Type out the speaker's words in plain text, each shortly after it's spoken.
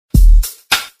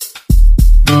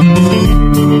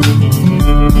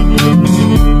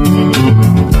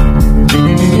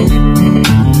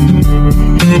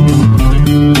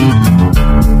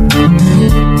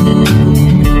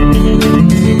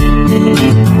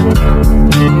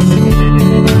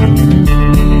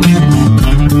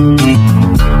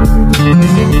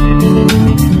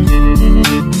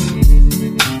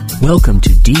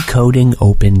Decoding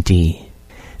Open D.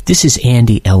 This is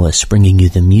Andy Ellis bringing you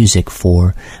the music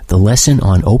for the lesson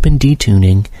on Open D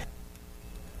tuning.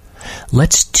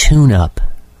 Let's tune up.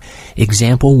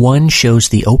 Example 1 shows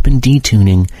the Open D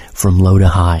tuning from low to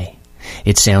high.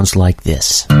 It sounds like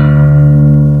this.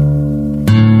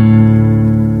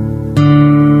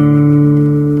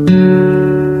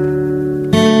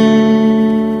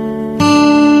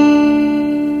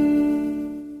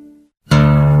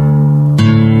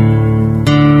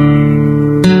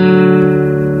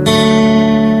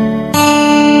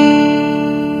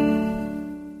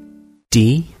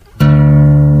 D,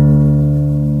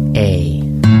 A,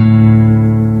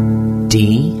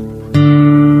 D,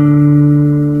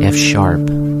 F sharp,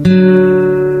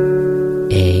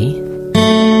 A,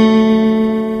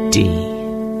 D.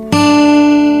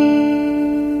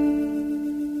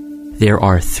 There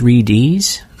are 3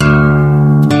 Ds,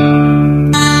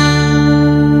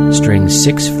 strings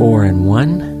 6, 4, and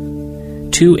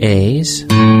 1, 2 A's,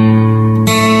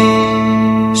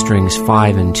 strings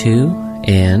 5 and 2,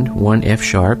 and 1 F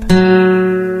sharp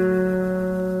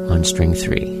on string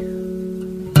 3.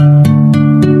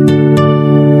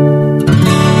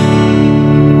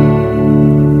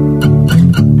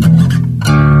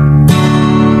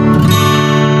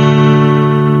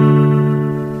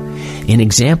 In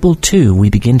example 2, we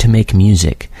begin to make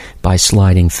music by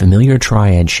sliding familiar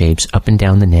triad shapes up and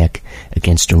down the neck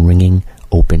against a ringing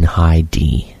open high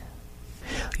D.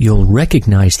 You'll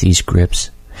recognize these grips,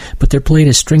 but they're played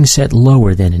a string set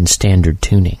lower than in standard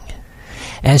tuning.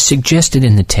 As suggested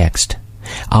in the text,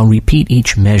 I'll repeat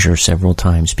each measure several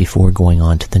times before going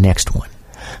on to the next one.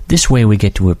 This way we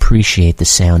get to appreciate the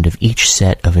sound of each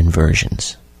set of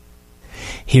inversions.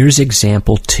 Here's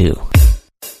example 2.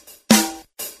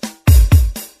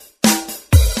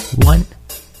 1,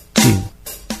 2,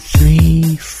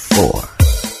 3, 4.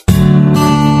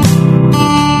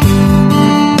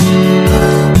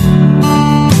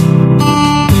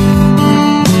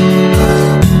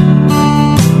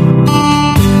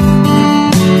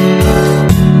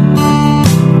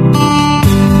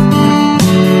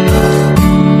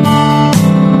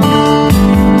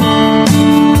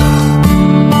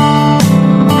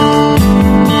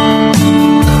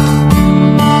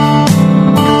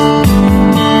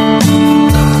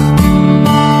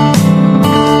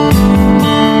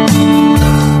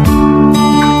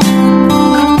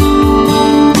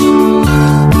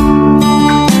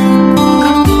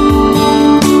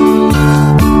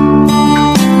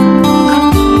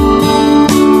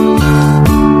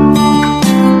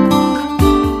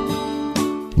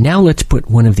 Now let's put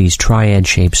one of these triad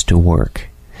shapes to work.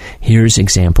 Here's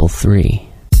example 3.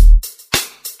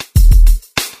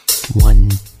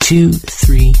 1, 2,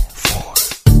 3, 4.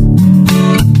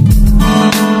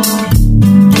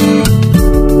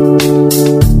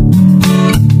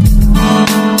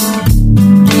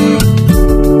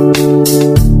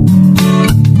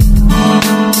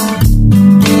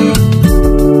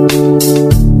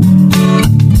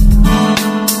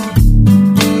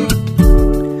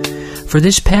 For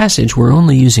this passage, we're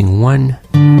only using one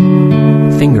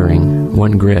fingering,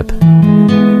 one grip,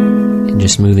 and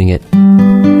just moving it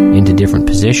into different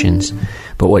positions.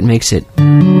 But what makes it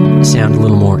sound a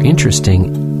little more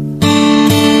interesting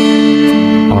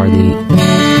are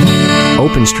the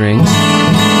open strings,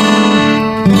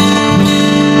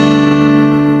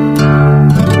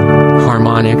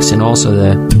 harmonics, and also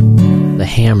the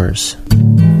hammers.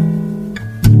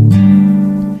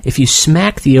 If you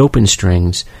smack the open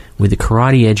strings with the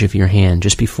karate edge of your hand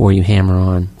just before you hammer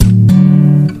on,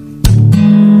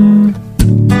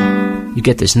 you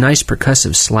get this nice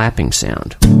percussive slapping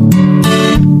sound.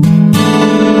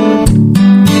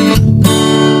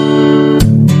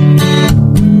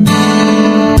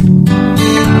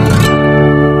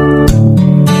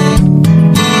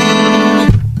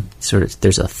 Sort of,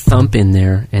 there's a thump in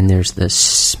there, and there's the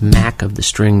smack of the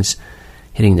strings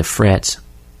hitting the frets,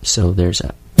 so there's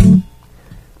a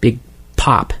big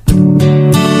pop.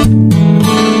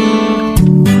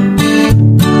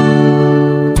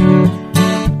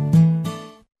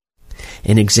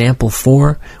 In example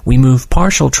 4, we move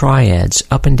partial triads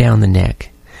up and down the neck,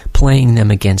 playing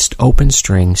them against open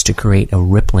strings to create a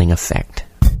rippling effect.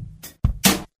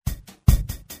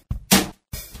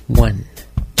 1,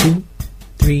 2,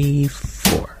 3,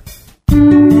 4.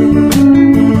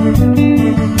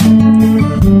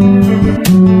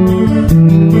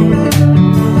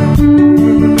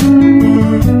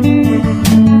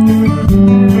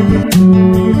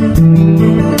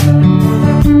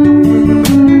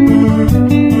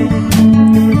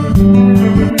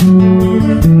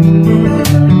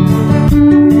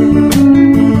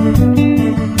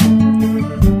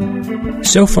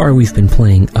 So far we've been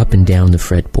playing up and down the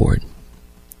fretboard.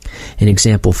 In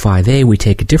example 5A, we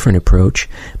take a different approach,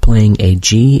 playing a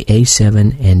G,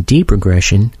 A7, and D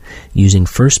progression using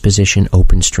first position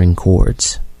open string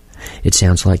chords. It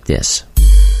sounds like this.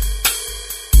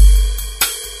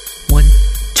 1,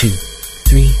 2,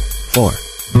 3, 4.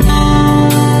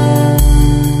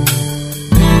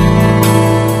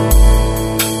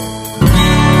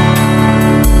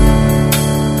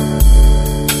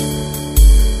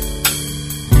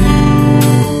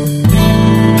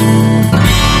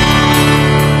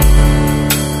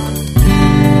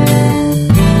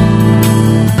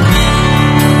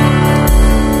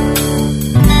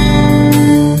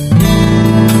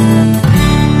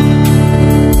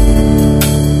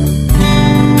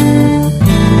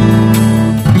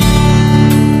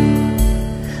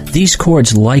 These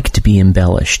chords like to be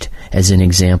embellished, as in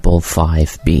example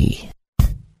 5B.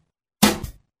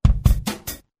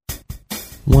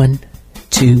 1,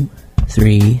 2,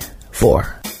 3,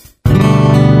 4.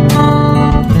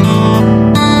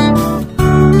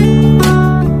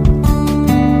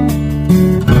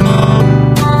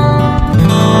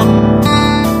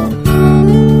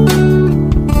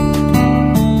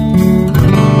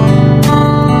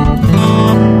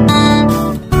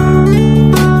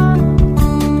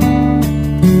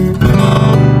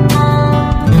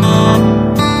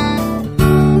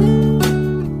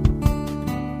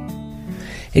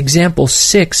 Example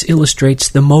 6 illustrates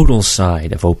the modal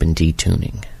side of open D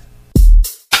tuning.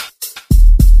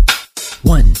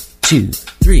 1, 2,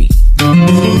 3.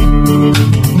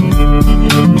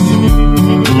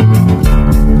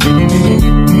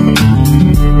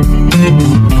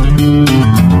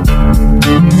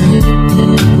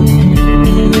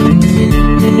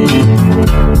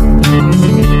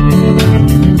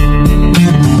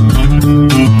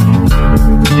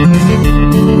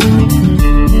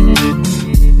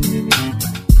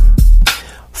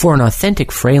 For an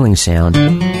authentic frailing sound,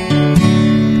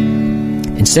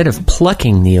 instead of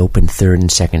plucking the open third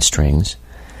and second strings,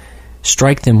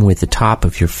 strike them with the top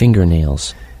of your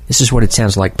fingernails. This is what it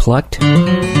sounds like plucked.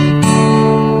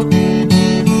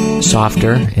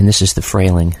 Softer, and this is the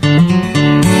frailing. Kind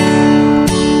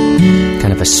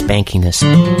of a spankiness.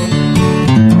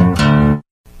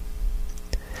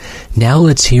 Now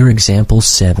let's hear example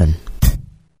 7.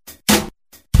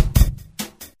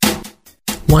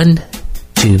 1,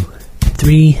 2,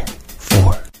 3,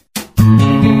 4.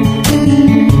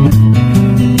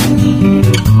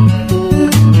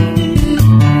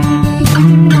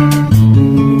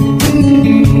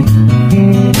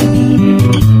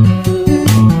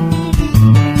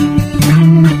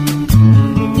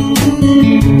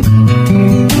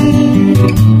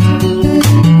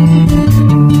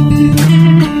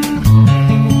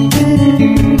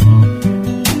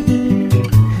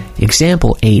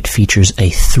 Example 8 features a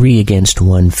 3 against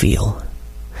 1 feel.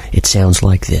 It sounds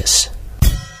like this.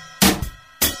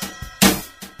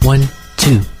 1,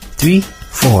 2, 3,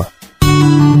 4.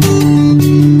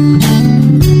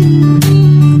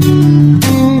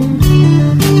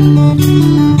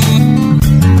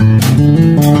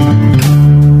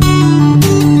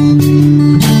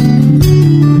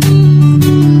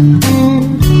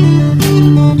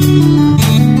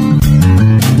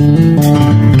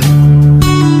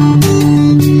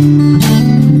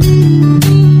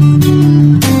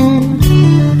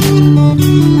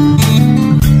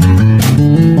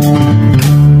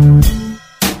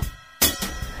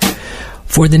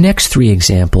 For the next 3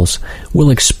 examples,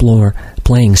 we'll explore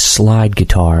playing slide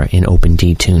guitar in open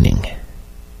D tuning.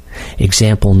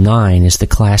 Example 9 is the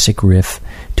classic riff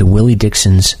to Willie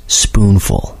Dixon's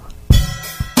Spoonful.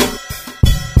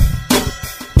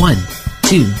 1,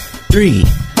 2, 3.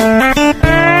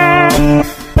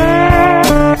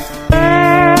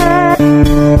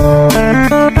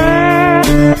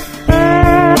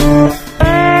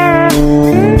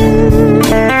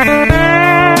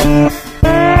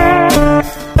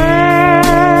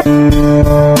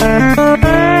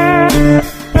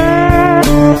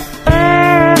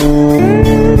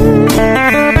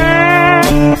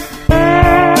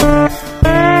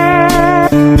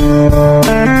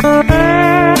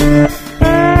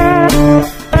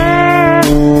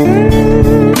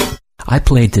 I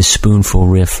played this spoonful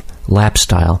riff lap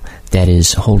style, that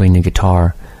is, holding the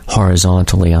guitar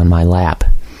horizontally on my lap,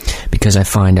 because I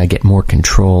find I get more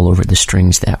control over the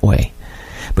strings that way.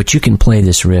 But you can play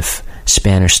this riff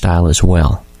Spanish style as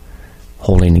well,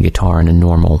 holding the guitar in a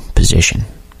normal position.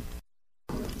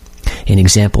 In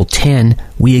example 10,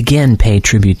 we again pay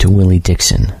tribute to Willie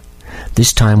Dixon,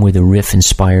 this time with a riff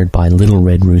inspired by Little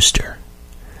Red Rooster.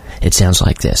 It sounds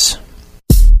like this.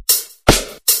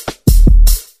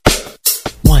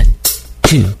 1,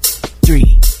 2,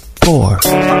 3, 4.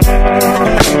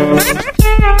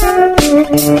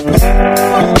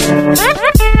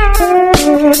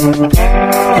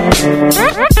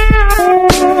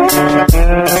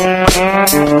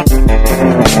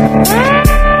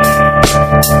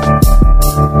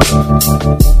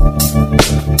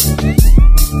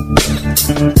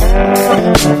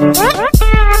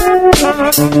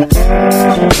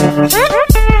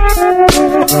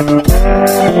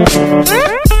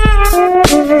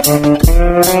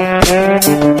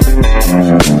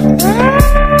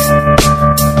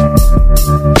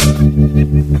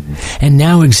 And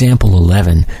now example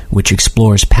 11, which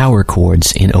explores power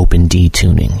chords in open D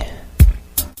tuning.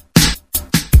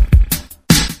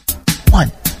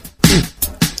 1, 2,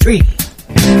 3.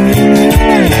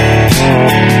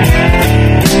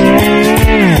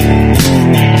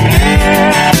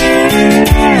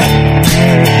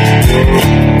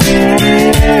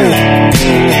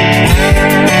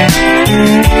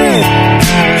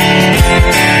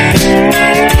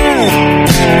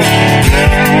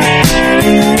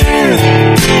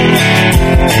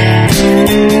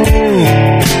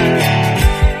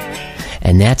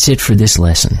 And that's it for this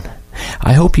lesson.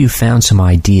 I hope you found some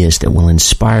ideas that will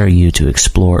inspire you to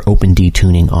explore open D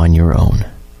tuning on your own.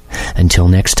 Until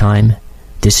next time,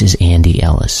 this is Andy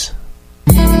Ellis.